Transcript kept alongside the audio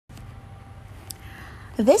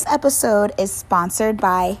This episode is sponsored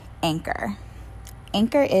by Anchor.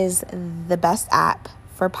 Anchor is the best app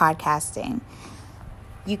for podcasting.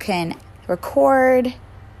 You can record,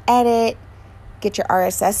 edit, get your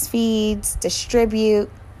RSS feeds,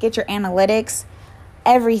 distribute, get your analytics,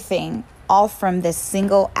 everything, all from this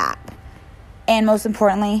single app. And most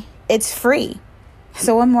importantly, it's free.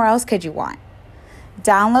 So what more else could you want?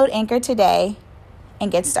 Download Anchor today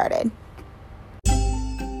and get started.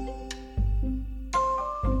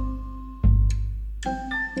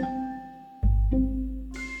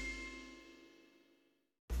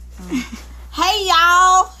 Hey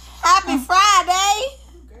y'all, happy Friday.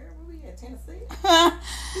 Girl, where we at, Tennessee?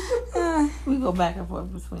 We go back and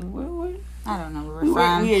forth between where I don't know where we're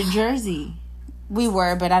from. we're in Jersey. We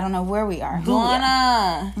were, but I don't know where we are.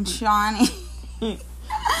 Donna. And Shawnie.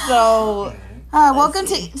 So Welcome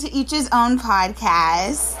to Each His Own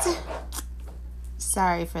podcast.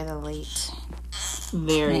 Sorry for the late.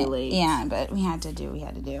 very late. Yeah, but we had to do.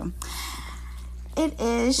 It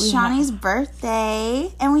is Shawnie's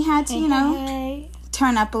birthday, and we had to,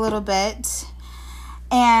 turn up a little bit.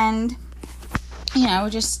 And, we're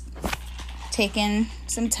just taking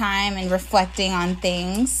some time and reflecting on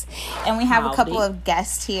things. And we have a couple of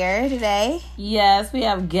guests here today. Yes, we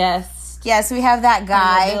have guests. Yes, we have that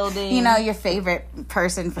guy, building. your favorite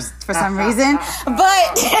person for some reason.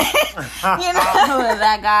 But,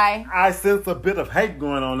 that guy. I sense a bit of hate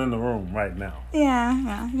going on in the room right now.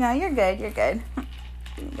 Yeah, you're good. You're good.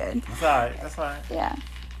 That's all right. Yeah.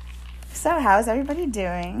 So, how's everybody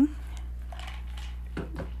doing?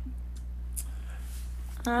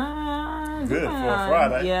 Good for a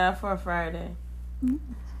Friday. Yeah, for a Friday.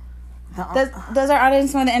 Does our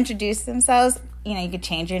audience want to introduce themselves? You could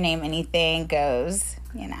change your name. Anything goes.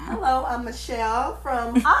 Hello, I'm Michelle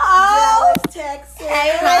from Oh! Dallas, Texas.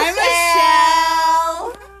 Hey,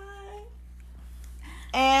 Michelle.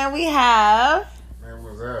 And we have Man,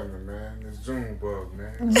 what's happening, man? It's Junebug,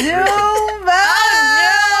 man. Junebug.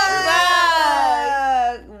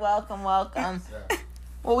 Welcome.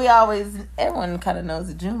 Well, everyone kind of knows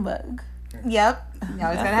a Junebug. Yep. You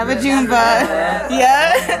always gotta have a Junebug.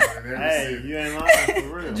 Yeah. Hey, you ain't lying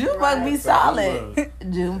for real. Junebug be solid.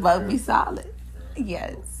 Junebug be solid.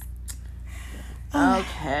 Yes.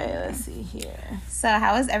 Okay, let's see here. So,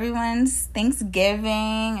 how was everyone's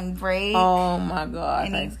Thanksgiving and break? Oh my God,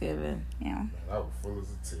 Thanksgiving. Yeah. I was full as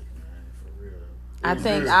a tick, man, for real. I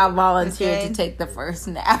think I volunteered to take the first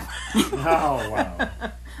nap. Oh, wow.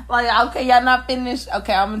 Like, okay, y'all not finished?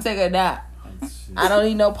 Okay, I'm gonna take a nap. I don't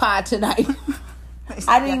eat no pie tonight.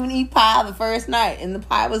 I didn't even eat pie the first night, and the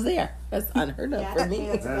pie was there. That's unheard of for me.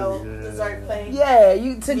 Dessert plate. Yeah,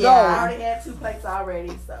 you to go. I already had 2 plates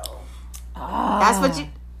already, so. That's what you...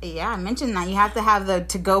 Yeah, I mentioned that. You have to have the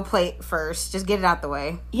to-go plate first. Just get it out the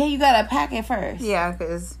way. Yeah, you gotta pack it first. Yeah,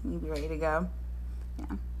 because you'll be ready to go.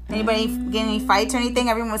 Yeah. Anybody get any fights or anything?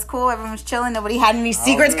 Everyone was cool. Everyone was chilling. Nobody had any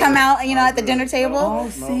secrets come out, at the dinner table. Oh,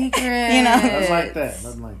 secret. Nothing like that.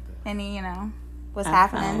 Any, what's I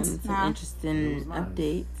happening. found some interesting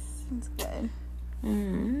updates. It's good.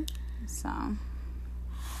 Mm-hmm. So,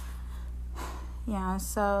 yeah,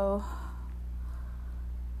 so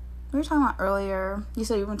we were talking about earlier, you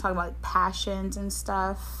said you were talking about passions and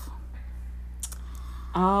stuff.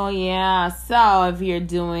 Oh, yeah. So, if you're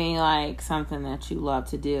doing, something that you love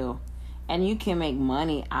to do, and you can make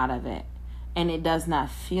money out of it, and it does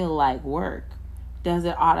not feel like work, does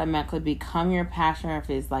it automatically become your passion, or if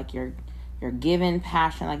it's your given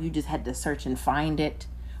passion, like you just had to search and find it,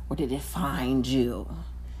 or did it find you?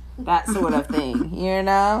 That sort of thing,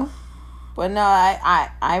 But no,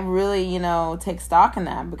 I really, take stock in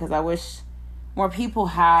that, because I wish more people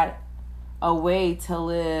had a way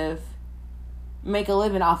to make a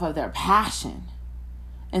living off of their passion,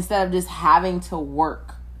 instead of just having to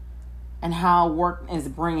work, and how work is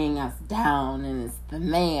bringing us down, and it's the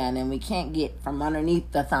man, and we can't get from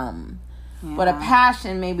underneath the thumb. Yeah. But a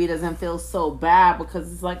passion maybe doesn't feel so bad,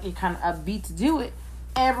 because it's like you're kind of upbeat to do it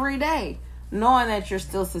every day, knowing that you're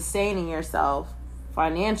still sustaining yourself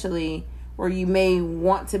financially where you may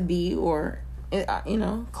want to be, or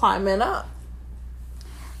climbing up.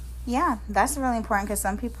 Yeah, that's really important, because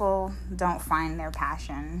some people don't find their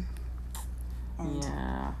passion. And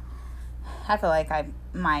yeah, I feel like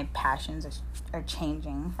my passions are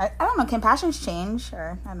changing. I don't know, can passions change,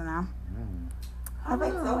 or I don't know. I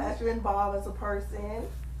think so. As you're involved as a person,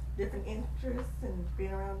 different interests, and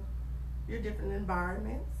being around your different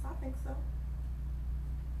environments, I think so.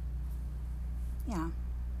 Yeah,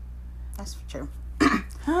 that's true.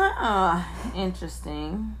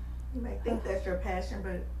 Interesting. You may think that's your passion,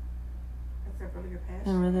 but is that really your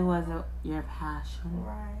passion? It really wasn't your passion.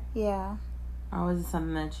 Right. Yeah. Or is it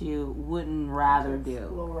something that you wouldn't rather do?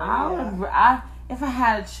 Explore, If I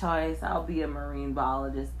had a choice, I'll be a marine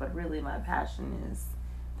biologist, but really my passion is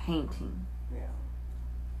painting. Yeah.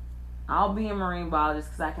 I'll be a marine biologist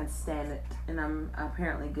because I can stand it, and I'm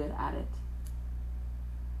apparently good at it.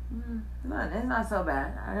 It's not so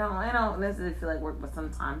bad. I don't necessarily feel like work, but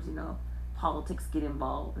sometimes, politics get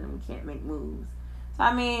involved and we can't make moves. So,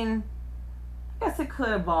 I mean, I guess it could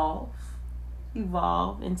evolve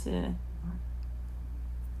into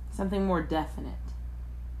something more definite.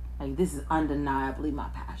 Like, this is undeniably my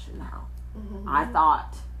passion now. Mm-hmm. I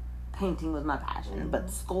thought painting was my passion, but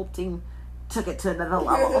sculpting took it to another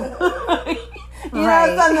level.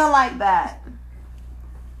 Something like that.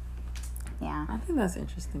 Yeah. I think that's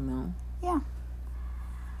interesting, though. Yeah.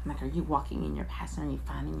 Like, are you walking in your passion? Are you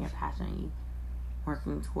finding your passion? Are you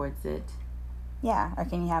working towards it? Yeah. Or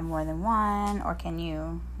can you have more than one? Or can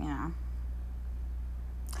you,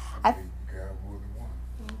 I think you can have more than one.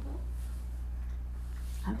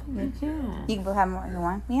 I think you can. You can have more than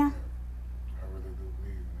one? Yeah. I really do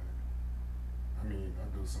believe in that. I mean,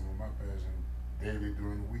 I do some of my passion daily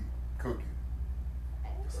during the week, cooking.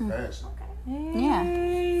 It's a passion. Yeah.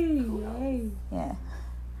 Yay. Yeah.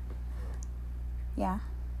 Yeah.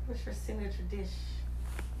 What's your signature dish?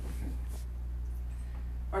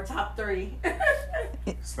 Or top 3?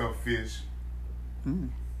 Stuffed fish. Mm.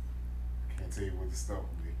 Can't tell you what the stuff will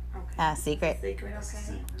be. Okay. Secret. Secret, That's a okay.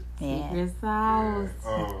 secret. Yeah. Secret sauce.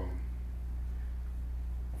 Yeah.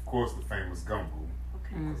 Of course, the famous gumbo.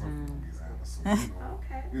 Okay. Because I'm from Louisiana, so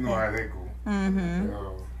Okay. you know how that go.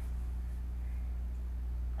 Mm-hmm.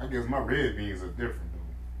 I guess my red beans are different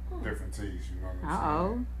though. Different taste, you know what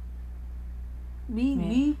I'm saying?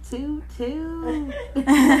 Me too.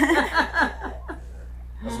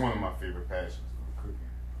 That's one of my favorite passions, though, cooking.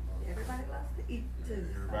 Everybody loves to eat too.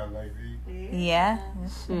 Everybody like to eat. Yeah.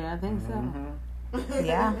 Shit, I think so.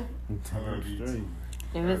 Yeah. I love to eat too.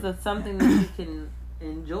 If it's something that you can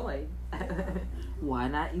enjoy, why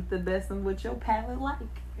not eat the best of what your palate like?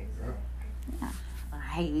 Exactly. I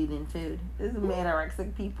hate eating food. This is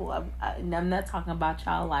anorexic people. I'm not talking about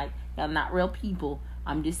y'all like y'all not real people.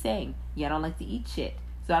 I'm just saying y'all don't like to eat shit.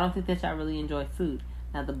 So I don't think that y'all really enjoy food.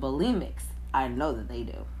 Now the bulimics, I know that they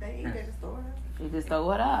do. They eat, they just throw it up. They just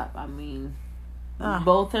throw it up. I mean,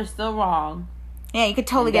 both are still wrong. Yeah, you could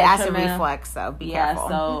totally get acid reflux, so be careful.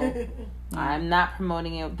 So I'm not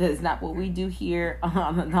promoting it. That's not what we do here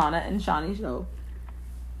on the Donna and Shawnie show.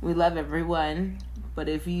 We love everyone. But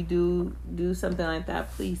if you do something like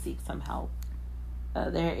that, please seek some help.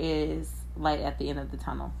 There is light at the end of the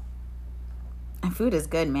tunnel. And food is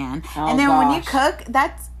good, man. Oh, and then when you gosh. cook,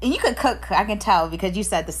 and you could cook. I can tell because you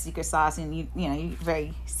said the secret sauce, and you're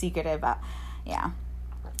very secretive about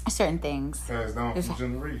certain things. Passed down from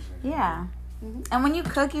generation. Yeah. Mm-hmm. And when you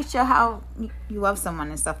cook, you show how you love someone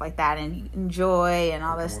and stuff like that, and you enjoy and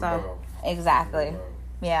all this stuff. Love. Exactly. Love.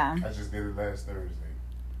 Yeah. I just did it last Thursday.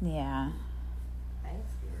 Yeah.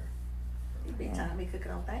 You big time me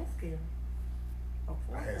cooking on Thanksgiving.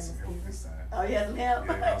 I had some help this time. Oh, you had some help?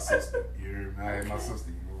 Yeah, my sister. I had my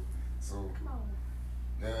sister, So, Come on.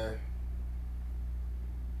 yeah.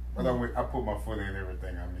 But I put my foot in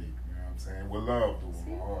everything I make. You know what I'm saying? With love,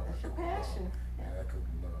 though. My heart. That's your passion. Yeah, I cook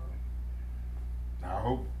with love.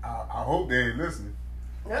 Now, I hope they ain't listening.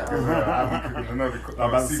 I'll be cooking another. I'm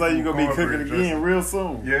about to say you're gonna be cooking again real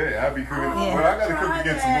soon. Yeah, I'll be cooking. Yeah. Well, I gotta cook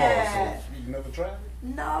again Try tomorrow. So you never tried it?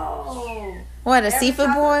 No. What, a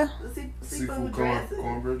seafood boil? Seafood dressing.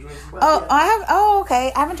 cornbread dressing. Oh, I have. Oh,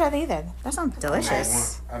 okay. I haven't tried that either. That sounds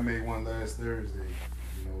delicious. I made one last Thursday.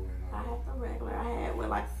 I had the regular. I had with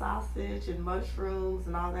like sausage and mushrooms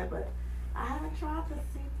and all that, but I haven't tried the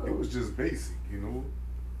seafood. It was just basic,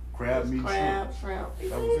 crab meat, shrimp.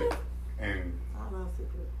 That was it. And I love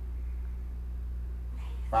seafood.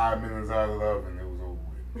 5 minutes out of the oven, it was over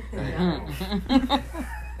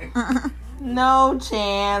with. No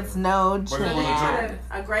chance.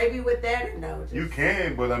 A gravy with that? Or no. You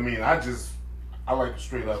can, but I like it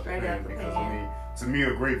straight out the pan because to me,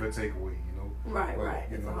 a gravy take away, Right, but, right.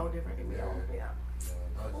 It's a whole different thing. Yeah.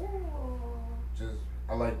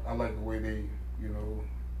 I like the way they,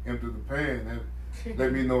 empty the pan. That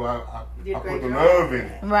let me know I put the love in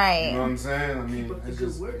it. Right. You know what I'm saying? I mean, Keep up the it's good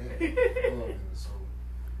just work. love in it. So,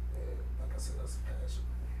 like I said, that's a passion.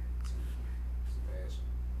 It's a passion.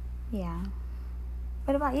 Yeah.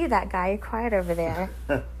 What about you, that guy? You're quiet over there.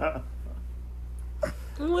 What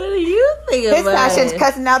do you think His about passion's it?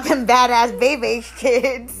 cussing out them badass baby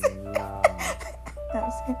kids.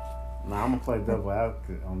 Nah, I'm gonna play devil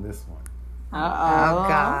advocate on this one. Oh,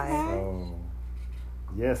 God. So,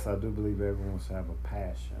 yes, I do believe everyone should have a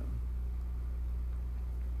passion.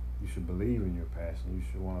 You should believe in your passion. You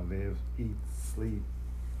should want to live, eat, sleep,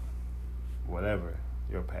 whatever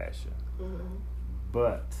your passion. Mm-hmm.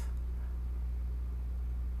 But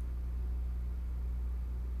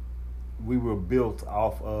we were built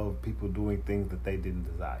off of people doing things that they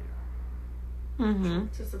didn't desire. Mm-hmm.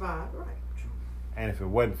 To survive, right. And if it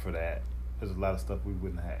wasn't for that, there's a lot of stuff we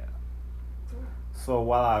wouldn't have. So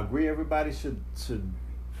while I agree everybody should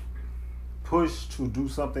push to do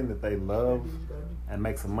something that they love and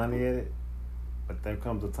make some money at it, but there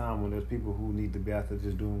comes a time when there's people who need to be out there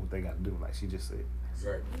just doing what they got to do, like she just said.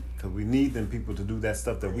 Exactly. Because we need them people to do that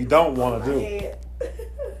stuff that we don't want to do. There's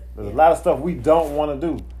a lot of stuff we don't want to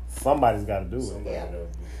do. Somebody's got to do it. Yeah.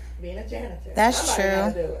 Being a janitor. That's Somebody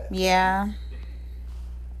gotta true. do it. Yeah.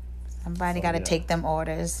 Somebody got to take them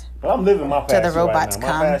orders. But I'm living my passion the robots right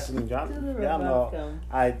now. come. My passion, y'all know,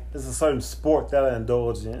 there's a certain sport that I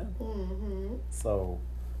indulge in. Mm-hmm. So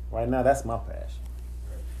right now, that's my passion.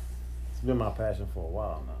 It's been my passion for a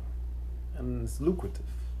while now. And it's lucrative.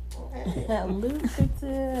 Okay.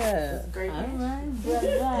 Lucrative. Great. All right,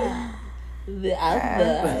 brother. The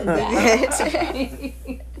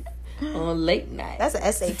on late night. That's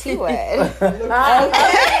an SAT word.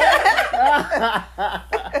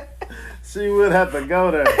 She would have to go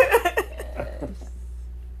there.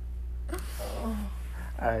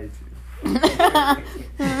 I hate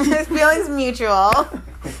you. His feelings mutual.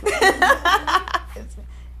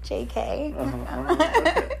 JK.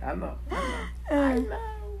 Okay. I know.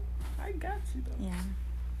 I got you though. Yeah.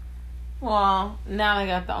 Well, now I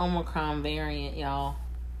got the Omicron variant, y'all.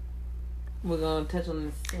 We're going to touch on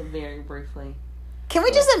this very briefly. Can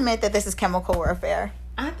we just admit that this is chemical warfare?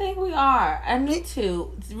 I think we are. I need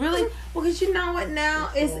to. It's really, because you know what now?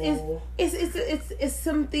 It's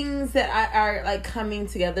some things that are like coming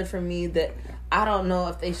together for me that I don't know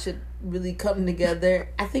if they should really come together.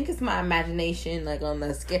 I think it's my imagination, like on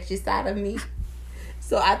the sketchy side of me.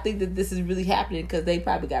 So I think that this is really happening because they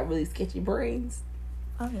probably got really sketchy brains.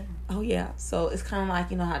 Oh, yeah. Oh, yeah. So it's kind of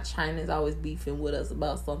like, you know how China's always beefing with us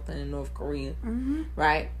about something in North Korea,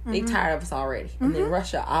 right? They tired of us already. And then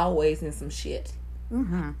Russia always in some shit.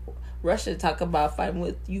 Russia talk about fighting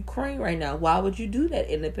with Ukraine right now. Why would you do that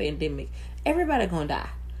in the pandemic? Everybody gonna die.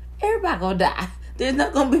 Everybody gonna die. There's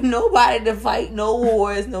not gonna be nobody to fight, no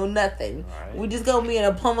wars, no nothing. Right. We're just gonna be in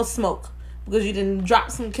a plum of smoke because you didn't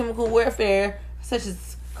drop some chemical warfare such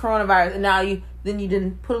as coronavirus, and now you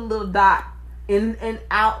didn't put a little dot in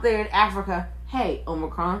out there in Africa. Hey,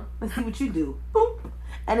 Omicron, let's see what you do. Boop.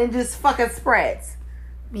 And it just fucking spreads.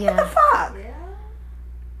 Yeah. What the fuck? Yeah.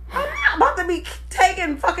 I'm not about to be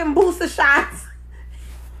taking fucking booster shots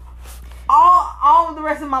all the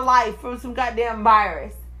rest of my life from some goddamn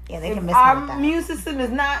virus. Yeah, they can If miss our me with that. immune system is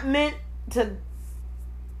not meant to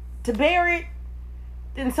bear it,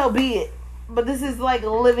 then so be it. But this is like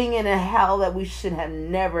living in a hell that we should have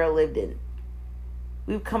never lived in.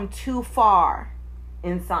 We've come too far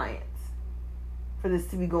in science for this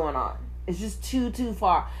to be going on. It's just too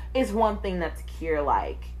far. It's one thing not to cure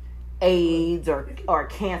like AIDS or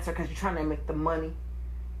cancer because you're trying to make the money.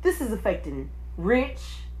 This is affecting rich,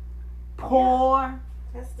 poor,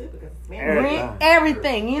 That's stupid because it's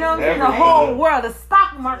everything. You know what I'm saying? The Everything. whole world. The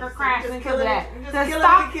stock market crashing because of that.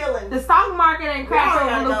 The stock market ain't crashing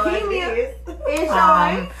on leukemia. It's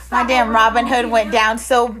showing. My damn Robin Hood went down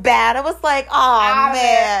so bad. I was like, oh,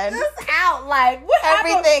 man. Just out. Like, what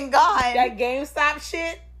happened? Everything gone. That GameStop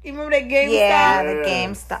shit. You remember that GameStop? Yeah, the Yeah.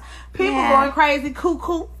 GameStop. People Man. going crazy,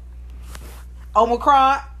 cuckoo.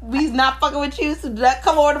 Omicron, we's not fucking with you, so do not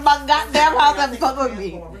come over to my goddamn house and fuck with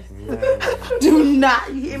me. Do not,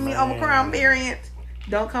 you hear me, Omicron variant.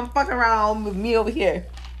 Don't come fuck around with me over here.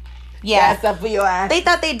 Yeah. That's up for your ass. They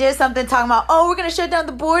thought they did something talking about, oh, we're going to shut down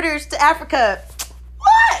the borders to Africa.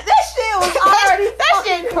 What? That shit was already that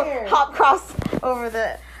shit fucking here. hop crossed over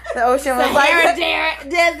the ocean. Was Sahara like,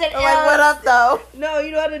 Desert. like, what up, though? No,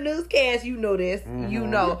 you know the newscast, you know this. You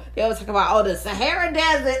know. They always talk about, the Sahara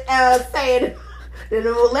Desert saying that it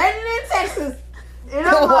was landing in Texas. And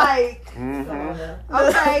I'm like,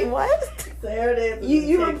 okay. What?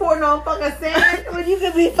 You reporting on fucking sand when you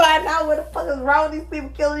could be finding out what the fuck is wrong with these people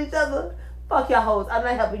killing each other? Fuck y'all hoes. I'm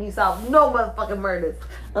not helping you solve no motherfucking murders.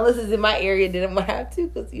 Unless it's in my area, then I'm gonna have to,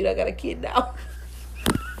 because I got a kid now.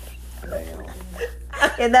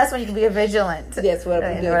 And that's when you can be a vigilant. That's what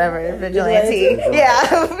I'm doing. Whatever, vigilante.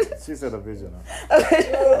 Yeah. She said a vigilant.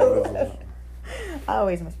 I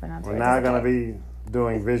always mispronounce We're words. now gonna be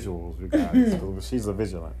doing visuals, you guys. She's a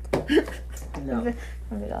vigilant. No.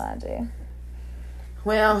 Vigilante.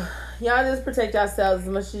 Well, y'all just protect yourselves as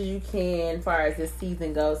much as you can as far as this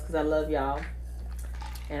season goes, because I love y'all.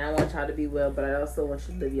 And I want y'all to be well, but I also want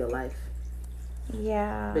you to live your life.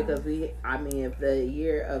 Yeah. Because if the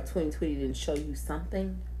year of 2020 didn't show you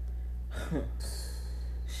something,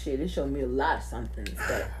 shit, it showed me a lot of something.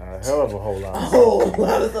 But A hell of a whole lot. a whole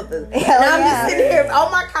lot of something. Hell And I'm yeah. just sitting here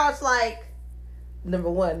on my couch like, number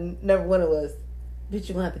one it was, bitch,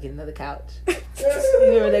 you're gonna have to get another couch. You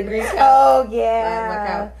remember that green couch? Oh Like, yeah. my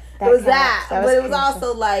couch. That It was couch. that. That But it was crucial.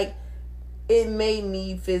 also like, it made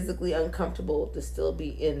me physically uncomfortable to still be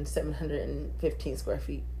in 715 square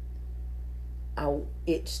feet. I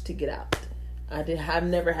itched to get out. I've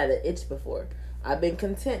never had an itch before. I've been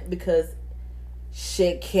content because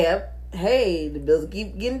shit kept, hey, the bills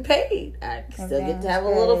keep getting paid. I still get to have a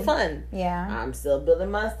little good. fun. Yeah. I'm still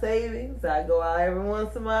building my savings. I go out every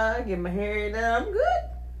once in a while, get my hair done. I'm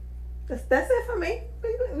good. That's it for me.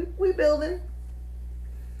 We building.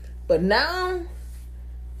 But now,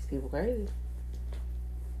 these people crazy.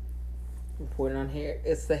 Reporting on hair.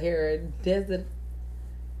 It's Sahara Desert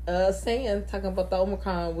saying, talking about the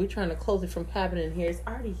Omicron. We're trying to close it from happening here. It's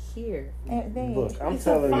already here. Look, I'm It's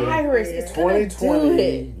telling a you, virus. It's gonna do 2020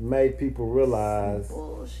 it. made people realize,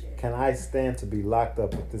 Bullshit. can I stand to be locked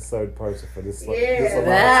up with this certain person for this amount of Yeah, time?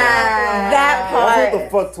 That That's part. what the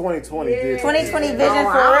fuck 2020 did. to 2020 people. vision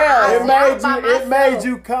Oh, for real. It made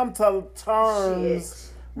you come to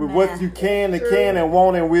terms with Man. what you can and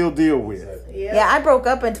won't and will deal with. Yeah, I broke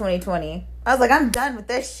up in 2020. I was like, I'm done with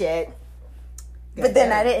this shit. But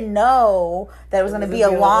then I didn't know that it was going to be a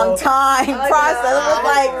long time process. I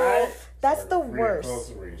was like, that's the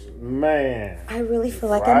worst. Man. I really feel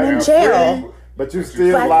like Right. I'm in jail. But you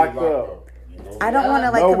still locked up. I don't want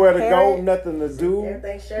to like Nowhere to compare go, it. nothing to do.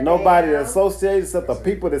 Everything shut Nobody down. associated except the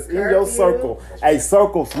people that's in your Curfew. circle. A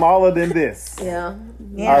circle smaller than this. Yeah.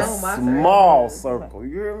 Yeah. A small circle. You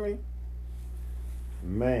hear me?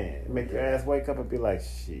 Man, make your ass wake up and be like,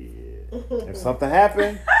 shit. If something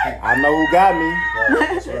happened, I know who got me.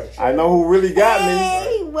 That's right. I know who really got me.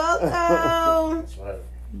 Hey, welcome. That's right.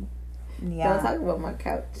 Don't Yeah. talk about my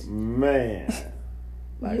couch. Man.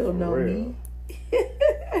 Like, You don't for know real. me.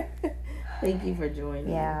 Thank you for joining.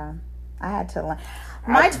 Yeah. I had to learn.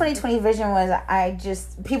 My 2020 vision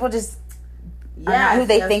was people just are not who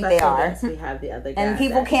they think they are. We have the other guys And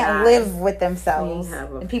people that can't die. live with themselves. We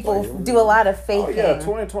have a And people plan. do a lot of Oh, faking. yeah,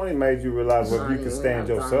 2020 made you realize whether you can stand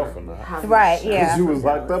yourself or not. Right, yeah. Because you was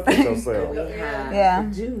locked up with yourself. We have Yeah.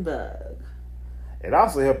 the Junebug. It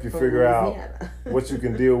also helped you from figure out Louisiana. what you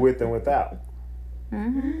can deal with and without.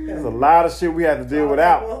 Mm-hmm. There's a lot of shit we had to deal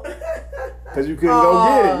without. Because you couldn't go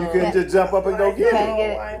get it. You couldn't just jump up and go get Can't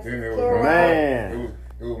it. get it. Then it was Man.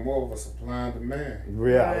 It was more of a supply and demand.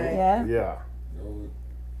 Yeah. Yeah. Yeah. You know,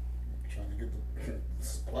 trying to get the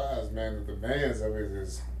supplies, man. The demands of it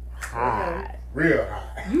is High. real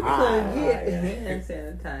high. You couldn't get hand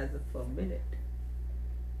sanitizer for a minute.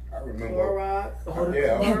 I remember. Clorox.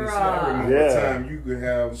 Yeah, I remember Yeah. the time you could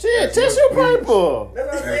have Shit, as tissue much bleach, paper. That's what I'm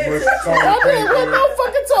as saying. much I toilet didn't paper. get no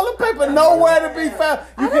fucking toilet paper nowhere to be found.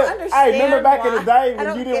 You don't could, understand hey, remember back in the why. day I when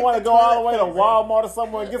don't you didn't get want to the go all the way to toilet paper. Walmart or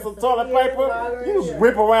somewhere and get some toilet paper? Margaret, You just yeah.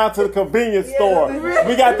 whip around to the convenience store.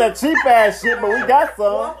 We got that cheap ass shit, but we got some.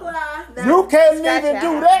 Walk line. You couldn't Scratch even your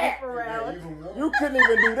do eye. that. Yeah, even more. You couldn't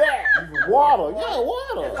even do that. Water. Yeah,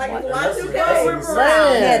 water. Like And you that's want a- to that's a go. necessity.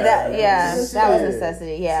 Man. Yeah, that was Shit. a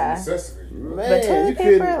necessity. It's a Yeah. necessity. Man, But toilet you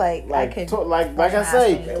paper, couldn't- like, I could like I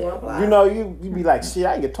say, you know, you be like, shit,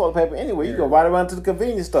 I can get toilet paper anywhere. You go right around to the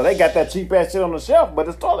convenience store. They got that cheap ass shit on the shelf, but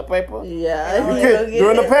it's toilet paper. Yeah. You you could, go get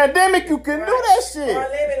during the it. pandemic, you couldn't do that shit.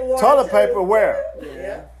 Unlimited water, Toilet too. paper where?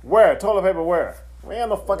 Yeah. Where? Toilet paper where? We ain't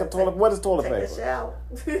no fucking toilet. What is toilet Take a paper? shower.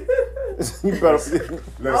 You better. Let's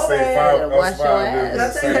Oh, say man. five, Wash us your five ass. live in the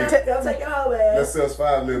same. Go take your whole ass. Let's say us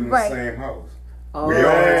five live in Right. the same house. Oh, We all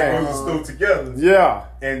Man. supposed to stay together Yeah.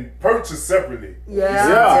 and purchase separately. Yeah. You see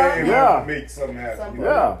what I'm saying? Yeah. To make something happen. You Yeah.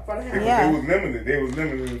 know? For the They, house. Yeah. they was limited. They was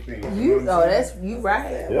limited things. You know what I'm that's saying? you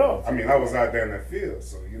right. Yeah. I mean, I was out there in that field,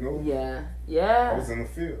 so you know, Yeah. I Yeah. was in the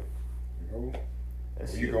field. You know,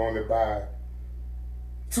 That you shit. can only buy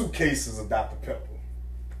 2 cases of Dr. Pepper.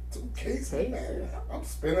 2 cases, man. I'm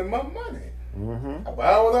spending my money. Mm-hmm. I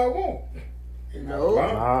buy what I want. No.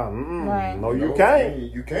 Right. No, you can't.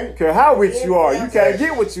 You can't. Care how rich you are, you can't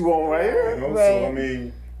get what you want right You here. know, so Right. I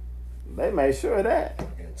mean, They made sure of that.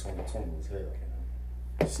 yeah, 2020 was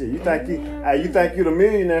hell. Shit, you think you the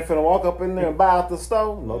millionaire finna walk up in there and buy out the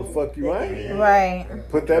store? No, the fuck you ain't. Right.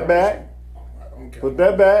 Put that back. I don't care. Put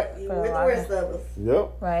that back. You with the rest of us.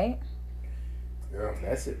 Yep. Right. Yeah.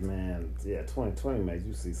 That shit, man. Yeah, 2020 made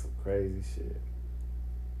you see some crazy shit.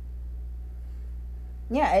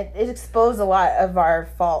 Yeah, it exposed a lot of our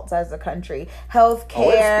faults as a country.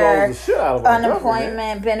 Healthcare, it exposed the shit out of our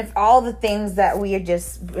unemployment, benefit, all the things that we have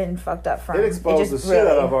just been fucked up from. It exposed the shit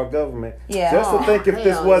out of our government. Yeah. Just to think if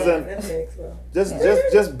this wasn't,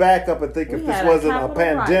 just back up and think if this wasn't a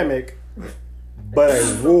pandemic, but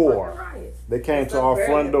a war that came to our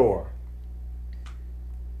front door.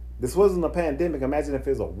 This wasn't a pandemic. Imagine if it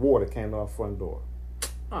was a war that came to our front door.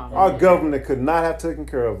 Our government could not have taken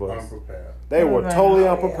care of us. Unprepared. They were totally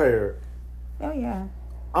unprepared. Oh, yeah.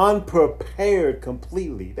 Unprepared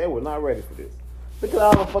completely. They were not ready for this. Look at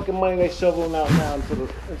all the fucking money they shoveling out now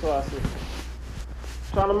into our system.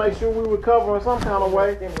 Trying to make sure we recover in some kind of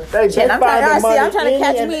way. They find the money I'm trying to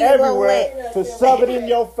catch and me everywhere to shove it in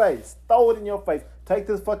your face. Throw it in your face. Take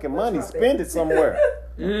this fucking money, spend it somewhere.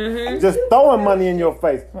 Just throwing money in your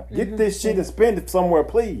face. Get this shit and spend it somewhere,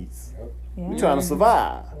 please. Yeah. We're trying to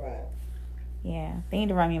survive. Yeah, they need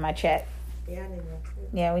to run me my check. Yeah, I need one too.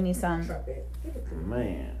 Yeah, we need some.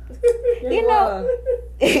 Man.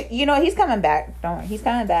 You know, he's coming back. Don't worry, he's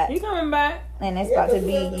coming back. He's coming back. And it's about to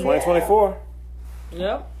be 2024.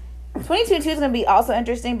 Yep. 2022 is going to be also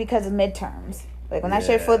interesting because of midterms. Like when that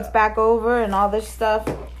shit flips back over and all this stuff,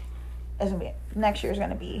 it's gonna be next year's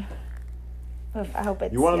going to be. I hope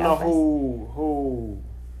it's. You want to know who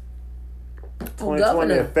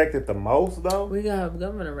 2020 affected the most, though? We got a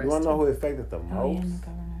governor arrested. You want to know who affected the most? Oh, yeah, the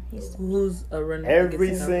governor. Who's a running?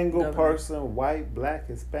 Every single person, white, black,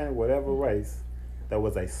 Hispanic, whatever race, that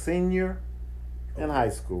was a senior in high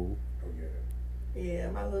school.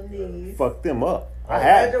 Yeah, my little niece. Fucked them up.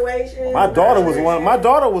 Graduation. My daughter was one. My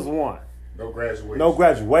daughter was one. No graduation. No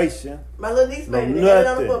graduation. My little niece made it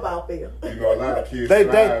on the football field. You know, a lot of kids.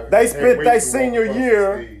 They spent their senior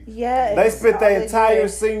year. Yeah. They spent their entire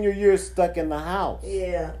senior year stuck in the house.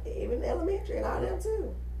 Yeah, even elementary and all them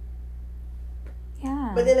too.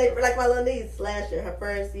 Yeah. But then they, like my little niece last year, her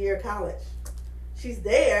first year of college. She's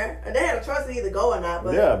there, and they had a choice to either go or not.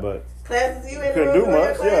 But classes, you couldn't do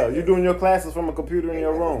much. Yeah, you're doing your classes from a computer in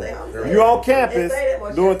your room. You on campus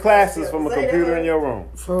doing classes from a computer in your room.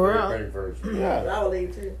 For real. Yeah. I would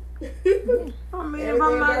leave too. I mean, if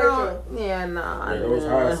I'm not going, I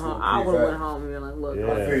would have went home and been like, look, I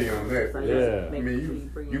feel you on that. Yeah. I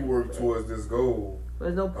mean, you work towards this goal.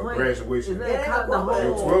 There's no point. Graduation. Your Your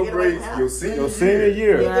 12th grade, your senior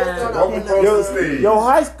year. Yeah. Your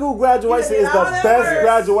high school graduation is the best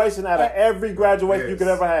graduation out of every graduation you could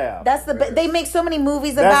ever have. That's they make so many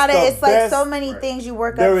movies about it. It's like so many things you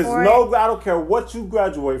work up for. There is no, I don't care what you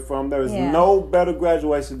graduate from, there is no better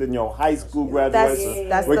graduation than your high school graduation.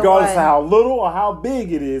 That's regardless of how little or how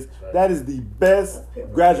big it is, that is the best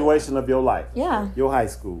graduation of your life. Yeah. Your high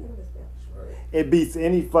school. It beats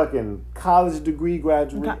any fucking college degree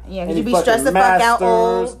graduate. Yeah, any you be stressed the fuck out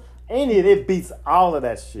old. It beats all of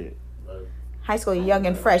that shit. High school, you're young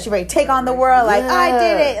and fresh. You're ready to take on the world. Like, I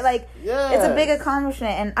did it. Like, it's a big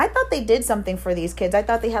accomplishment. And I thought they did something for these kids. I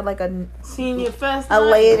thought they had like a senior fest, a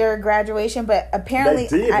later graduation, but apparently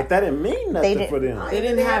they did. But that didn't mean nothing for them. They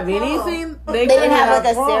didn't have anything. They didn't have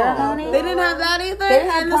like a ceremony. They didn't have that either. They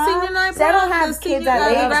didn't have the senior night. They don't have kids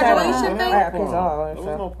at graduation thing. There was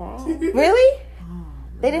no prom. Really?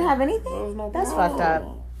 They didn't have anything? There was no That's prom. fucked up.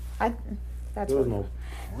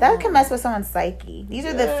 That can mess with someone's psyche. These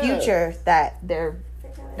are the future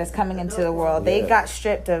that's coming into the world. They got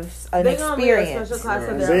stripped of an experience. I'm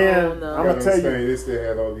gonna tell you, they still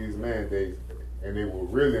had all these mandates, and they were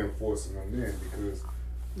really enforcing them then because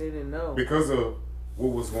they didn't know because of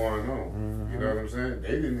what was going on. You know what I'm saying?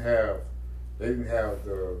 They didn't have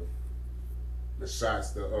the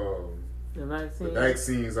shots, the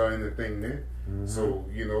vaccines are in the thing then. So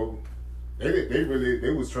they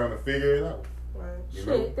was trying to figure it out.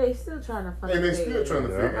 Right. They still trying to find. And they still trying to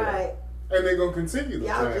figure it out. And they're gonna continue to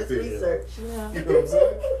try to figure it out. Yeah. You know what I'm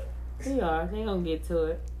saying? They are. They gonna get to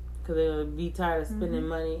it because they'll be tired of spending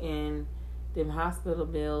money in them hospital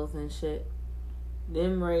bills and shit.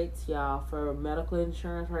 Them rates, y'all, for medical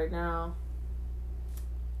insurance right now.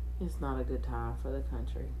 It's not a good time for the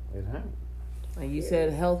country. It ain't. Like you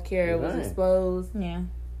said, healthcare was exposed. Yeah.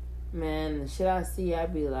 Man, the shit I see,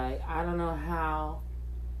 I'd be like, I don't know how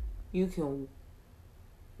you can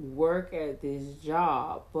work at this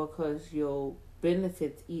job because your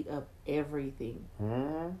benefits eat up everything.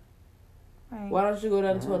 Right. Why don't you go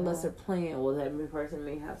down to a lesser plan? Well, that person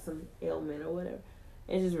may have some ailment or whatever.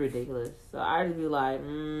 It's just ridiculous. So I'd just be like,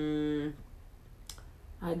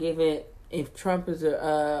 I give it, if Trump is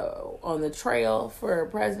on the trail for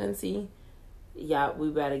presidency, yeah, we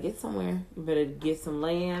better get somewhere. You better get some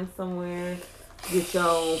land somewhere. Get your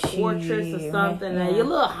own fortress or something. And you're a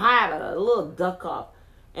little higher, a little duck off.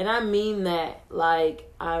 And I mean that, like,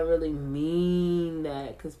 I really mean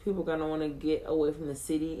that. Because people are going to want to get away from the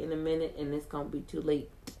city in a minute, and it's going to be too late.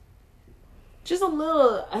 Just a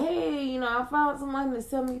little, hey, you know, I found someone to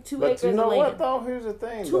sell me 2 acres of land. But you know what, though? Here's the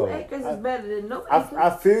thing, 2 acres is better than no acres.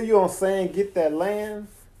 I feel you on saying get that land,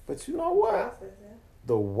 but you know what?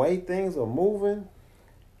 The way things are moving,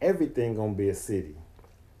 everything going to be a city.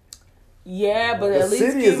 Yeah, but at least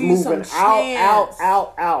the city give is you moving some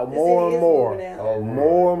out, more and more,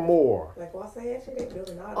 more and more. Like Wasatch, they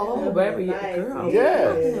building all that. Oh, baby, girl.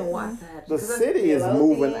 Yeah, the city is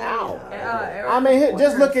moving out. I mean,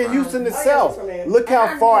 just look at Houston itself. Look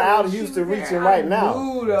how far out Houston reaching right now.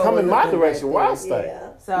 Come in my direction, where I stay,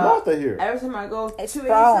 north of here. Every time I go, it's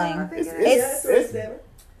sprawling. It's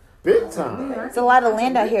big time. It's a lot of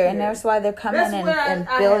land out here, and that's why they're coming and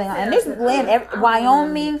building. And there's land,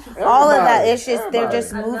 Wyoming, all of that. It's just they're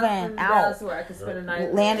just moving out.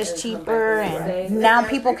 Land is cheaper, and now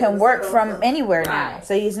people can work from anywhere now.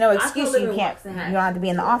 So there's no excuse you don't have to be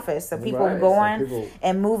in the office. So people going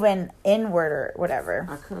and moving inward or whatever.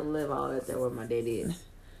 I couldn't live all that there where my dad is.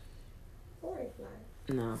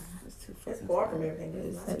 No, it's too far. It's far from everything.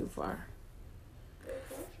 It's too far.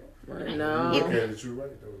 No. Look at it, you're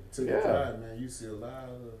right though. Take your time, man. You see a lot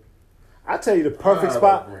of. I tell you the perfect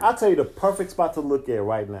spot. I tell you the perfect spot to look at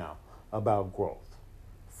right now about growth.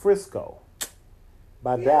 Frisco,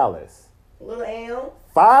 by Dallas. Little Elm.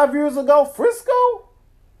 5 years ago, Frisco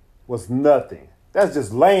was nothing. That's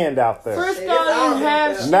just land out there. Frisco didn't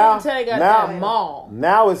have shit until they got that mall.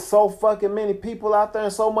 Now it's so fucking many people out there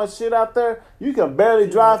and so much shit out there. You can barely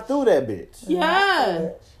drive through that bitch.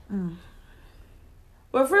 Yeah.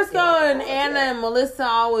 But Frisco and Anna and Melissa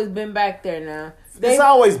always been back there now. It's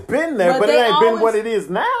always been there, but it ain't been what it is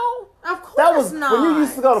now. Of course that was not. When you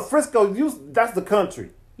used to go to Frisco, that's the country.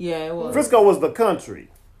 Yeah, it was. Frisco was the country.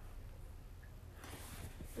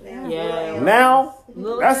 Yeah. Now,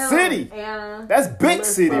 that's city. Anna, that's big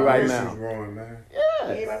city right now. Growing, man. Yeah.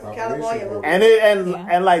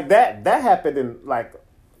 And like that happened in like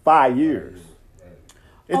 5 years.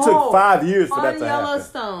 It took 5 years for that to happen.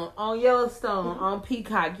 On Yellowstone, on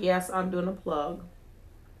Peacock. Yes, I'm doing a plug.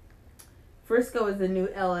 Frisco is the new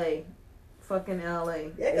LA. Fucking LA.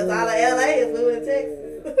 Yeah, because all of LA is moving to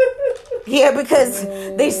Texas. Yeah, because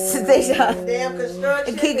they damn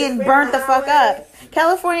construction. keep getting burnt the fuck up.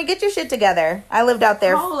 California, get your shit together. I lived out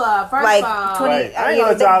there. Hold up, first like off. 20.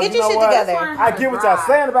 Get your shit together. I get what y'all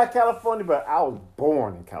saying about California, but I was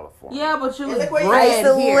born in California. Yeah, but you was I used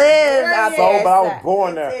to live out there. But I was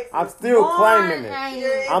born there. I'm still claiming it.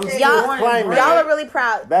 I'm still claiming it. Y'all are really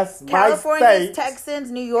proud. That's Californians, my state.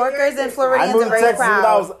 Texans, New Yorkers, and Floridians I moved are very to Texas proud. when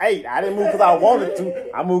I was 8. I didn't move because I wanted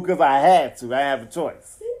to. I moved because I had to. I didn't have a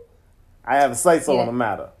choice. I have a say-so on the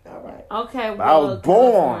matter. All right. Okay, well, I was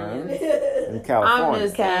born in California. I'm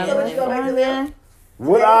just California.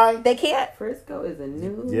 Would I? They can't. Frisco is a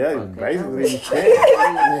new. Yeah, basically you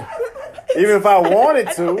can't. Even if I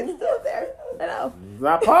wanted to. It's still there. I know. It's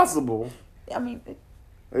not possible. I mean, it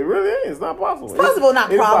really is. It's not possible. It's possible,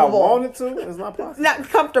 not probable. If I wanted to, it's not possible. Not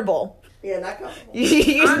comfortable. Yeah, not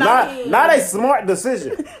comfortable. not a smart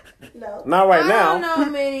decision. No. Not right now. I don't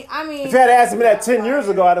know, Minnie. I mean, if you had asked me that 10 years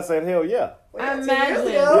ago, I'd have said, hell yeah. I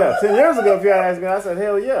imagine. Yeah, 10 years ago, if you had asked me, I said,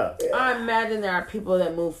 hell yeah. I imagine there are people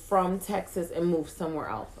that move from Texas and move somewhere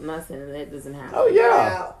else. I'm not saying that doesn't happen. Oh,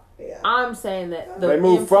 yeah. I'm saying that they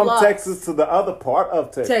move from Texas to the other part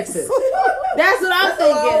of Texas. That's what I'm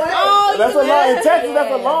thinking. Oh, that's a long in Texas.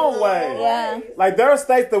 That's a long way. Yeah. Like there are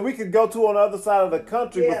states that we could go to on the other side of the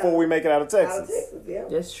country before we make it out of Texas.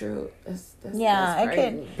 That's true. That's yeah, it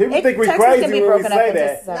could. People think we crazy when we say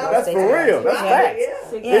that. That's for real. That's facts.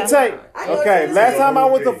 It take okay. Last time I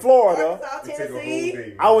went to Florida,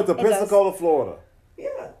 I went to Pensacola, Florida.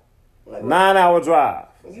 Yeah. 9-hour drive.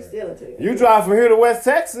 You still into it. You drive from here to West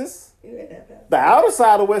Texas. The outer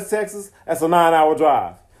side of West Texas, that's a 9-hour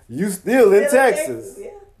drive. You still in Texas.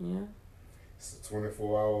 Yeah. It's a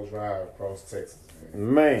 24-hour drive across Texas.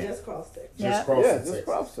 Man. Just cross Texas. Just cross Texas. Just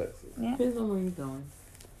cross Texas. Yeah. Depends on where you're going.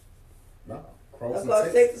 No.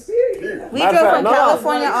 Across Texas, period. We drove from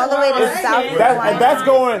California all the way to South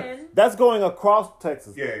Carolina. That's going across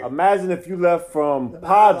Texas. Yeah. Imagine if you left from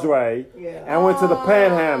Padre and went to the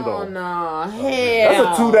Panhandle. Oh, no. Hell.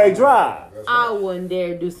 That's a 2-day drive. I wouldn't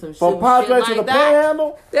dare do some shit. From Padre to the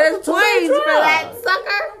Panhandle? There's planes for that,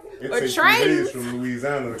 sucker. It or takes trains. 3 days from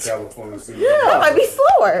Louisiana to California. So That might be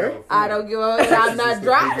slower. I don't give a fuck. I'm not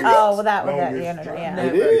driving. Oh, well, that yeah.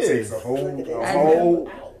 It is. is. It takes a whole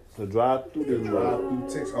to drive through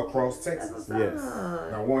Texas, across Texas. Yes.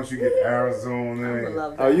 Now once you get to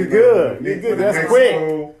Arizona, oh, you good. You good. That's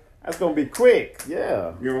quick. That's gonna be quick.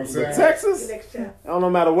 Yeah. You know what I'm saying? Texas. Next chapter. I don't know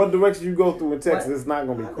matter what direction you go through in Texas, it's not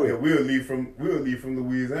gonna be Yeah, quick. we'll leave from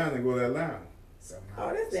Louisiana and go to Atlanta.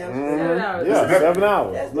 Oh, that's down Mhm. straight. hours. Yeah, 7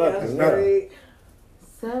 hours. That's Nothing. down straight.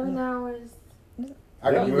 7 hours.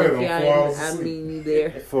 I got You bread lucky on I 4 hours didn't- of I sleep. mean you there.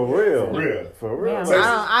 For real. For real. For real. Yeah, Texas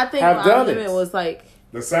I think have my done argument it. was like,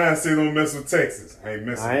 The sign say don't mess with Texas. I ain't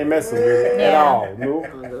messing. I ain't with messing with it at Yeah. all. Nope.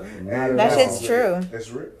 oh, go ahead. Not at That all. shit's true.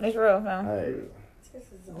 That's real. It's real, huh? Hey,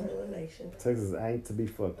 Texas is a whole nation. Texas ain't to be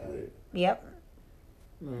fucked with Yep.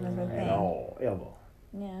 That's the at thing. all, ever.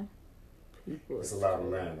 Yeah. People. It's a lot of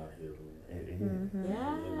land out here.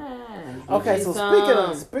 Yeah. Okay, Get so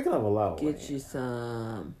you speaking of a lot of get land, you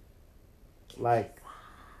some. like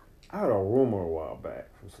I heard a rumor a while back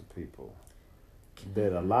from some people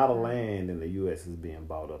that a lot of land in the U.S. is being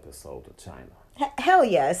bought up and sold to China. Hell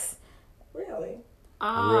yes. Really?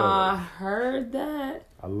 I heard that.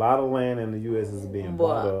 A lot of land in the U.S. is being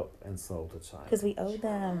bought What? up and sold to China. Because we owe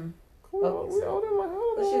them. Well, we owe them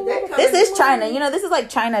Well, shit, that This comes is from China. money. You know, this is like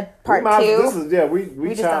China part This 2. is, yeah, we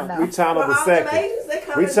just don't China, know. we China Well, the all them second. Asians, they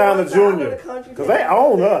come We and China go outside Junior. of the country, 'Cause they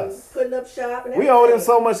own us. Putting up shop and We owe them everything.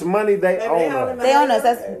 so much money, they Baby, own they us. They own us.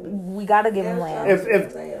 That's we gotta give them land.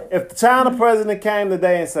 If the China president came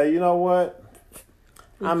today and say, you know what,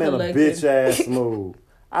 We I'm in a collected. bitch ass mood.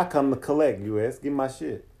 I come to collect, U.S. Give me my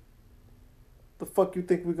shit. The fuck you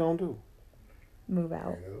think we gonna do? Move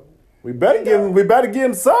out. We better give him. We better give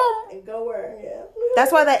him some. And go where? Yeah.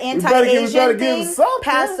 That's why the better give anti-Asian him thing something.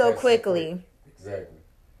 passed so That's quickly. Exactly.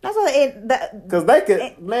 That's why that Cause they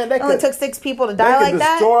could, man, they only could. took 6 people to They die could like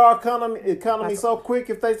that. destroy our economy so quick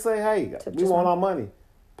if they say, hey, Took we just want one. our money.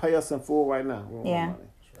 Pay us in full right now. We want our Yeah. money.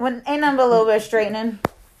 When ain't nothing but a little bit of straightening.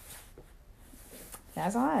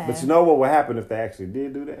 That's all right. But you know what would happen if they actually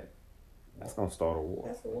did do that? That's gonna start a war.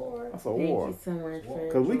 That's a war. That's a Thank war. you so much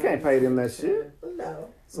for Cause we can't pay them that shit. No.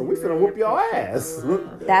 So we finna whoop your ass.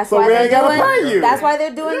 That's So why we they're ain't gotta doing. pay you. That's why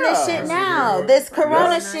they're doing this Yeah. shit now. This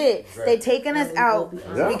Corona Yeah. shit. They taking us out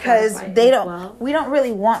Yeah. because they don't. We don't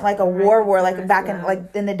really want like a war like back in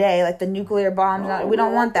like in the day, like the nuclear bombs. No, We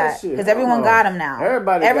don't want that shit. because everyone No. got them now.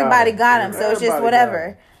 Everybody got them. So it's just Everybody whatever. got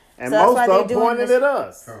 'em. And So that's most why of they're them doing pointed this- at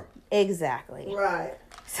us. Exactly. Right.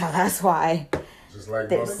 So that's why. Just like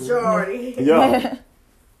There's- Russell. Majority. Yeah.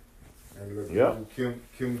 And look, Yep.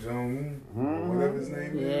 Kim Jong Un, whatever his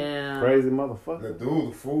name is. Yeah. Crazy motherfucker. The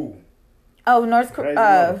dude, the fool. Oh, North Crazy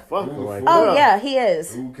Korea. motherfucker right Oh there. yeah, he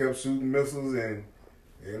is. Dude kept shooting missiles and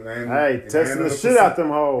Hey, testing the shit out them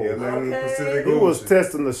hoes. Yeah, landed in the Okay. Pacific He was Ocean.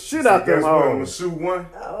 testing the shit out them Guess what? I'm gonna hoes. shoot one,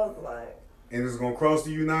 I was like, and it's gonna cross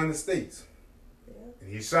the United States. And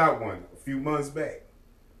he shot one a few months back.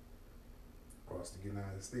 Across the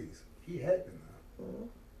United States. He happy now.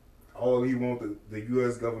 All he want the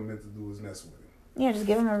U.S. government to do is mess with him. Yeah, just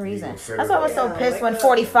give him a reason. gonna set That's it why I was off. so Yeah, pissed like when that.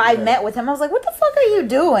 45 Yeah. met with him. I was like, what the fuck are you Set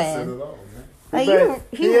doing? it off, man. Like,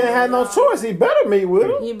 He ain't had no choice. He better meet with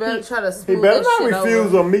him. He better try to He smooth better that not shit refuse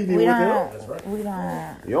over. a meeting we with him. don't. That's right. We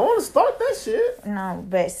don't. You don't want to start that shit. No,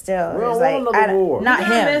 but still, We don't it's want like another war. not We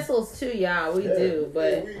got him. missiles too, y'all. We do,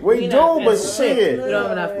 but We not do, but missiles. shit. We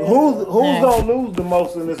don't have enough. Who's Yeah. gonna lose the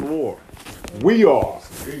most in this war? We are.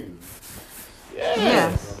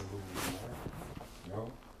 Yeah. You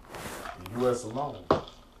know, the U.S. alone. You know,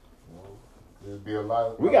 there'd be a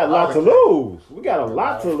lot. We got a lot to lose. We got a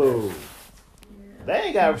lot to lose. They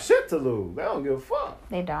ain't got shit to lose. They don't give a fuck.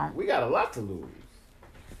 They don't. We got a lot to lose.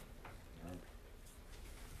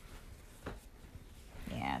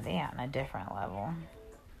 Yeah, they on a different level,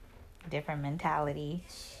 different mentality.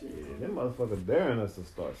 Shit, them motherfuckers daring us to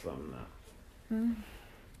start something now.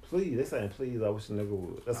 Please, they saying please. I wish a nigga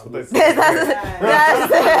would. That's what they say.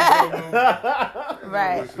 That's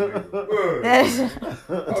right. Oh,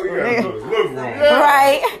 you gotta look wrong.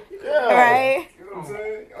 Right. Yeah. Right. You know what I'm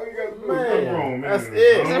saying? Oh, you gotta look Man, wrong, man. that's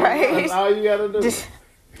it. Right. That's all you gotta do. Just-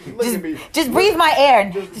 Look at me. Just breathe my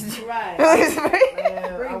air. right.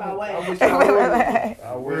 Man, Bring my way. I wish I would.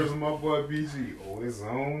 I Where's wish. my boy BG? Oh, it's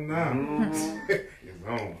on now. It's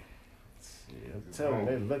on. I'm telling you,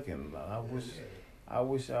 they looking. I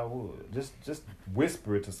wish I would. Just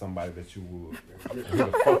whisper it to somebody that you would. Here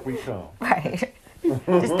the fuck we come. Right.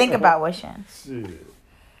 Just think about wishing. Shit.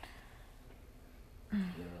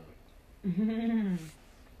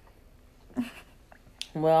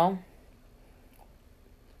 Well.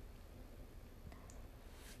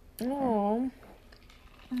 No.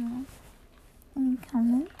 Any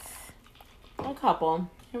comments? A couple.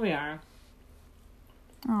 Here we are.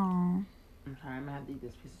 Oh, I'm sorry, I'm gonna have to eat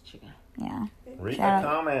this piece of chicken. yeah. Read Shout the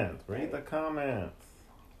out. comments. Read the comments.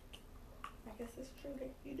 I guess it's true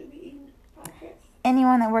that you do be eating podcasts.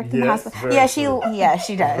 anyone that worked in the Yes, hospital. very Yeah,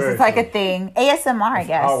 she does. Very It's like a true. thing. ASMR, I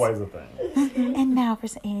guess. Always a thing. And now for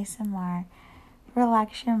some ASMR.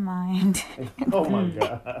 Relax your mind. Oh my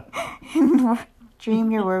God.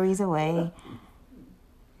 Dream your worries away.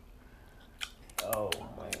 Oh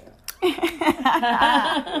man. You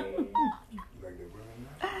like that right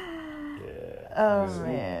now? Yeah. Oh,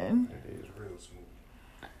 man. It is real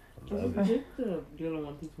smooth. Love it. Yeah,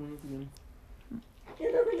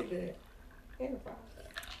 they're really good. And the fries.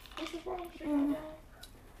 What's the fries?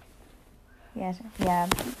 Yeah,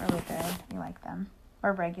 really good. We like them.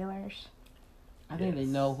 Or regulars. I think they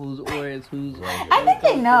know whose orders whose. I think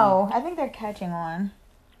they know. I think they're catching on.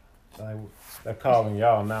 Like, they're calling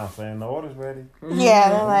y'all now saying the order's ready. Yeah,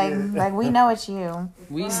 they're like we know it's you.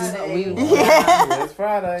 We Yeah, it's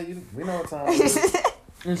Friday. We know what time it is.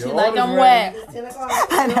 and she Your like order's I'm ready. wet. It's 10 o'clock.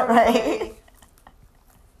 I know, right?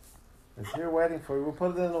 It's here waiting for you. We'll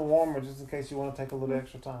put it in the warmer just in case you want to take a little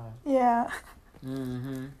extra time. Yeah.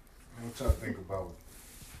 Mm-hmm. What y'all think about?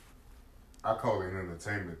 I call it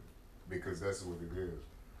entertainment because that's what it is.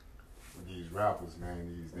 With these rappers,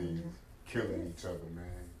 man, these days killing each other, man.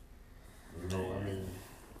 You know, I mean,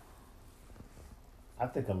 I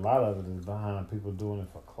think a lot of it is behind people doing it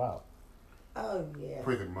for clout. Oh, yeah.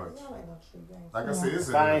 pretty much. Y'all ain't no street gangs. Like I said, it's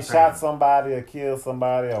If I ain't shot entertainment. somebody or killed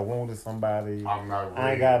somebody or wounded somebody, I'm not real.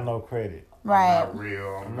 I ain't got no credit. Right. I'm not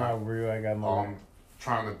real. I'm not real. I got no. I'm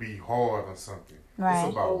trying to be hard or something. Right.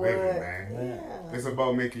 It's about Or living, what? man. Yeah. It's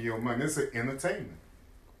about making your money. It's an entertainment.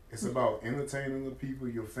 It's about entertaining the people,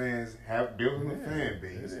 your fans, building a fan It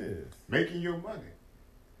base, is. making your money,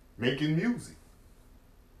 making music.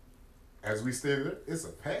 As we stated, it's a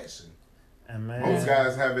passion. And man, Most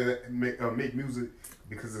guys have it make music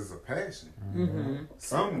because it's a passion. Mm-hmm.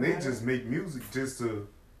 Some they just make music just to,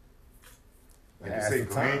 like you Pass say,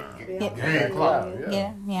 the time. gain clout. Yeah, You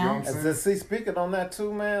know what yeah. I'm saying? And see, speaking on that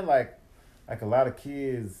too, man, like a lot of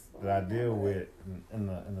kids that I deal with in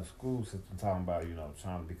the school system talking about,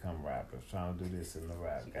 trying to become rappers, trying to do this in the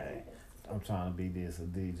rap game. I'm trying to be this, a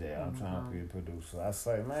DJ. I'm trying to be a producer. I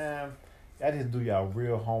say, man, y'all just do y'all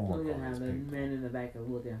real homework We're on gonna have these the people. man in the back of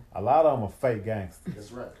looking. A lot of them are fake gangsters.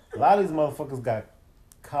 That's right. A lot of these motherfuckers got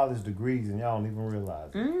college degrees and y'all don't even realize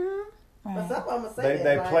it. Mm-hmm. But Right. some of them say They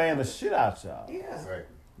that, like, playing the shit out y'all. Yeah. Exactly.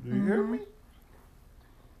 Do you hear me?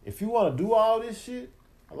 If you want to do all this shit,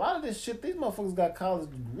 a lot of this shit, these motherfuckers got college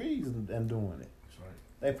degrees and doing it. That's right.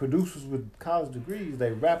 They producers with college degrees.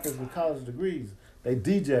 They rappers with college degrees. They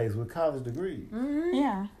DJs with college degrees.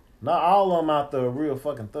 Yeah. Not all of them out there are real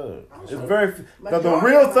fucking thugs. It's sure. very few. The Majority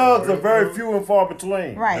real of them thugs are are very very few and far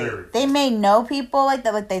between. Right. Very. They may know people like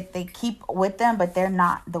that, like they keep with them, but they're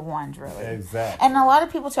not the ones really. Exactly. And a lot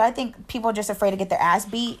of people too. I think people are just afraid to get their ass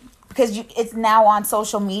beat because it's now on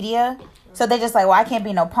social media. So they're just like, well, I can't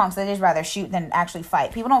be no punks. They just rather shoot than actually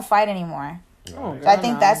fight. People don't fight anymore. Oh, So I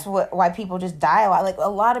think that's why people just die a lot. Like a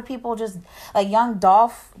lot of people just like young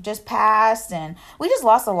Dolph just passed, and we just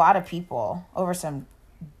lost a lot of people over some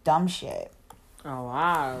dumb shit. Oh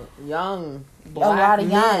wow, young A black lot of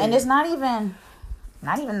young, men. and it's not even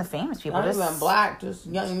the famous people. not Just even black, just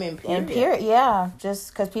young men. and Period. yeah,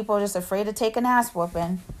 just because people are just afraid to take an ass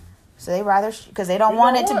whooping, so they rather because they don't You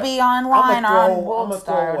want know it to what? be online or on I'm World gonna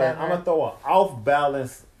Star or throw an whatever. off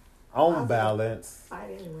balance, on balance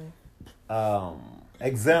Fight anyway.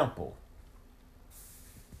 example.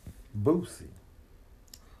 Boosie.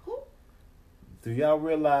 Who? Do y'all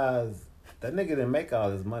realize that nigga didn't make all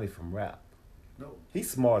his money from rap? No. He's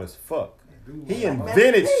smart as fuck. Dude, He have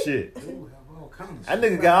invented shit. Dude have all kinds of That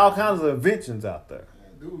shit. nigga got all kinds of inventions out there.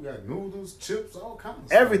 Dude got noodles, chips, all kinds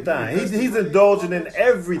of Everything. stuff. He's indulging in Like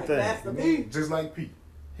everything. Master P. Just like Pete.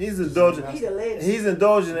 He's indulging. He the legend. He's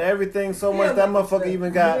indulging in everything so much Yeah, that like motherfucker the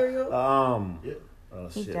even got cereal. Yeah. oh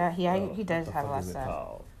He shit. does- yeah, he does what the have a fuck lot is of it stuff.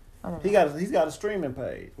 called? Whatever. He's got a streaming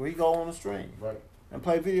page where he go on the stream Right. and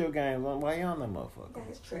play video games while he on that motherfucker. Got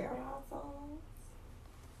his trail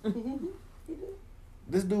songs.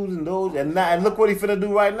 This dude's indulging and look what he finna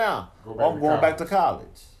do right now. Go back I'm to going college. back to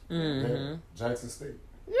college. Mm-hmm. Yeah. Jackson State.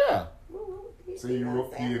 Yeah. So you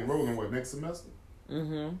enrolling what next semester?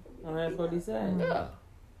 Mm-hmm. Well, that's what he said. Yeah.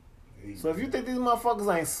 So if you think these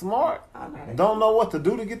motherfuckers ain't smart, I know. don't know what to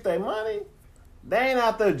do to get their money, they ain't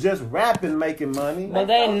out there just rapping making money. But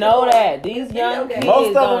they know that these young kids Most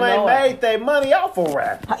of don't them ain't know it. made their money off of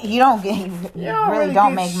rap. You don't get. You don't really really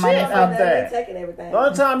don't get make shit money out from of They're that. taking everything. The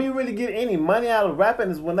only time you really get any money out of rapping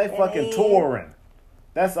is when they fucking touring.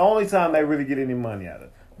 That's the only time they really get any money out of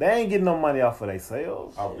it. They ain't getting no money off of their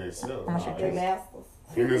sales. Out there selling. How much you They're masters.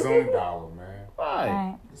 Pennies on the dollar, man. Right.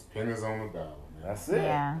 Right. It's pennies on the dollar, man. That's it.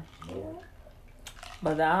 Yeah.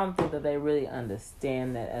 But I don't think that they really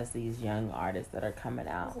understand that as these young artists that are coming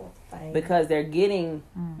out. Because they're getting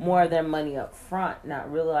more of their money up front,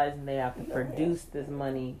 not realizing they have to produce this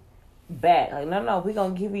money back. Like, no, we're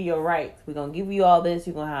going to give you your rights. We're going to give you all this.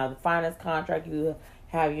 You're going to have the finest contract. You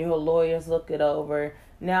have your lawyers look it over.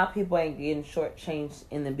 Now people ain't getting shortchanged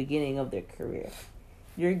in the beginning of their career.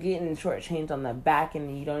 You're getting shortchanged on the back end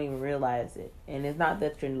and you don't even realize it. And it's not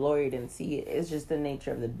that your lawyer didn't see it. It's just the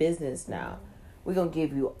nature of the business now. We're going to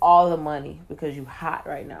give you all the money because you hot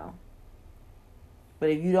right now. But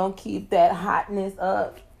if you don't keep that hotness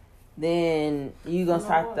up, then you're going to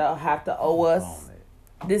start to have to owe us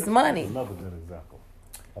this money. Another good example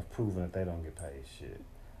of proving that they don't get paid shit.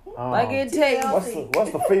 Like it takes...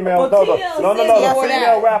 What's the female... No, the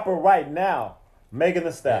female rapper right now, Megan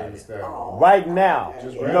Thee Stallion. Right now.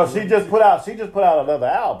 She just put out another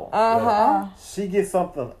album. Uh-huh. She gets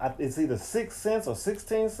something, it's either 6 cents or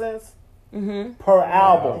 16 cents per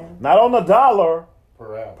album. Not on the dollar,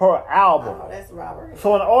 per album. Oh, that's robbery.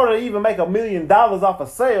 So in order to even make $1 million off of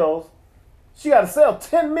sales, she got to sell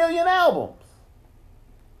 10 million albums.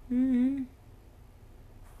 Mm-hmm.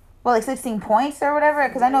 Well, like 16 points or whatever?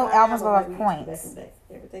 Because I know albums go off points.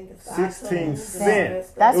 16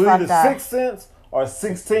 cents. That's it was fucked either up. 6 cents or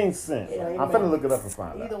 16 cents. I'm finna look it up and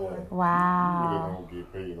find Either out. one. Wow.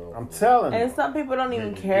 I'm telling you. And some people don't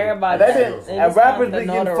even care about They that. didn't. They And just rappers want the been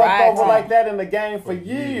getting fucked notoriety. over like that in the game for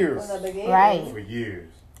years. Right. For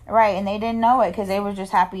years. Right, and they didn't know it because they were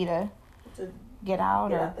just happy to get out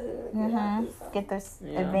get this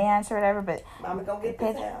advance or whatever. But Mama gonna get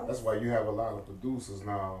this house. That's why you have a lot of producers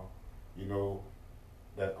now,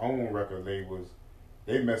 that own record labels.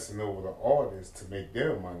 They messing over the artists to make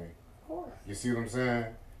their money. Of course. You see what I'm saying?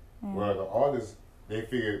 Where the artists, they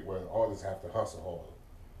figure the artists have to hustle harder.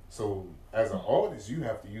 So as an artist, you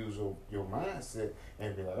have to use your mindset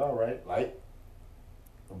and be like, all right, like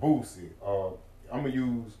Boosie, or I'm gonna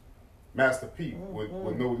use Master P with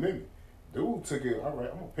No Limit. Dude took it, all right,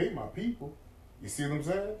 I'm gonna pay my people. You see what I'm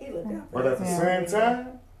saying? He looked out for But at the same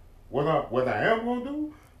time, what I am gonna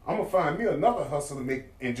do, I'm gonna find me another hustle to make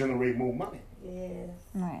and generate more money. Yes.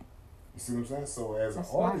 right. You see what I'm saying? So as an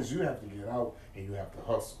artist, you have to get out and you have to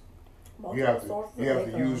hustle. Most You have to sources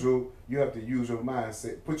use your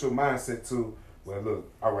mindset. Put your mindset to, well,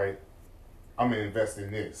 look, all right, I'm gonna invest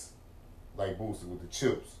in this, like Booster with the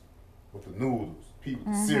chips, with the noodles,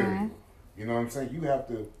 people, the cereal. You know what I'm saying? You have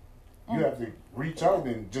to reach out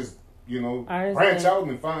and just branch out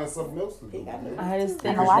and find something else to do. I just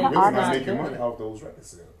think And a lot of you're really not artists making money off those record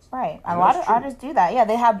sales. Right. A And lot that's of true. artists do that. Yeah,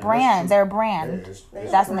 they have brands. They're a Yeah, brand. it's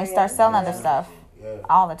That's when they start selling other stuff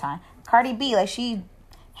all the time. Cardi B, like, she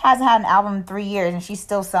hasn't had an album in 3 years and she's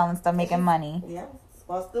still selling stuff, making money. Yeah.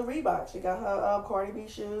 Well, still Reebok. She got her Cardi B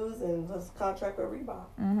shoes and her contract with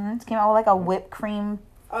Reebok. She came out with like a whipped cream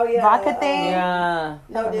Oh yeah. vodka thing. Yeah.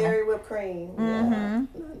 No dairy whipped cream. Yeah.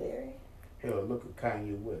 No dairy. Hell, look at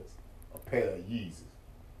Kanye West, a pair of Yeezys.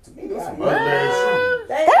 To me, Yeah. that's some ugly-ass shoes.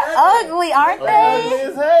 They They're ugly, aren't Ugly they?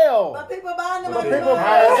 as hell. But people buying them. But every people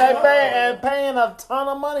month. paying a ton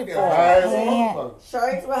of money for High it. as a Yeah. motherfucker.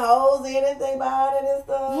 Shirts with holes in it, they buying it and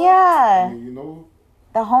stuff. Yeah. You know,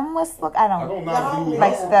 The homeless look, I I don't don't know who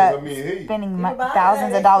like hey, spending People buying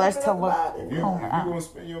thousands it, of dollars they to flipping look. up about it. if you're Oh, gonna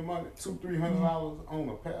spend your money $200-$300 on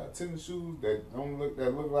a pair of tennis shoes that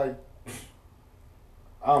look like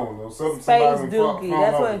I don't know something Space somebody Dookie. found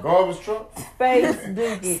That's off what- a garbage truck. Space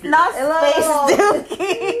Dookie. Not Space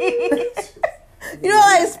Dookie. You know,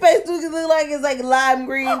 like Space Dookie look like it's like lime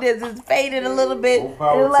green. It's faded a little bit. It More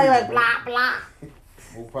power look like to you, blah blah.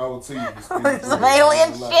 More power to you. Some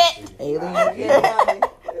alien shit. Alien.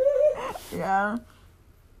 Yeah.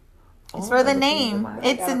 It's for the name.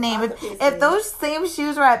 It's a name. If those same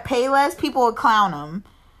shoes were at Payless, people would clown them.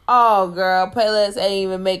 Oh, girl, Payless ain't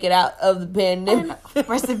even make it out of the pandemic.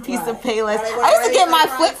 Rest in peace of Payless. Right. I used to get my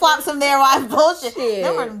flip flops from there while I bullshit. Shit.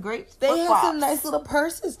 They were great. They flip had flops. some nice little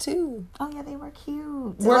purses too. Oh yeah, they were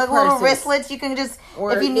cute. Work Like little purses. wristlets. You can just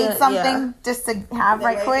Or, if you need yeah, something just to have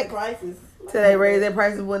right quick. Prices. So they raised their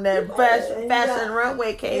prices when that fashion Yeah. runway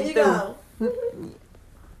Here came you through. go.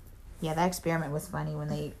 Yeah, that experiment was funny when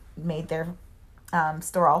they made their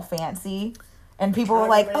store all fancy, and people were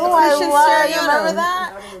like, "Oh, I Patricia love." You Soriano. remember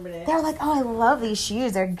that? I remember that. They were like, "Oh, I love these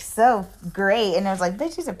shoes. They're so great." And it was like,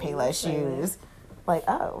 "Bitch, these are Payless shoes." Like,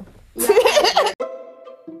 oh.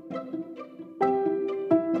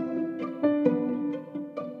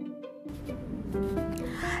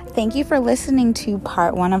 Thank you for listening to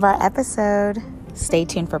part 1 of our episode. Stay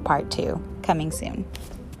tuned for part 2, coming soon.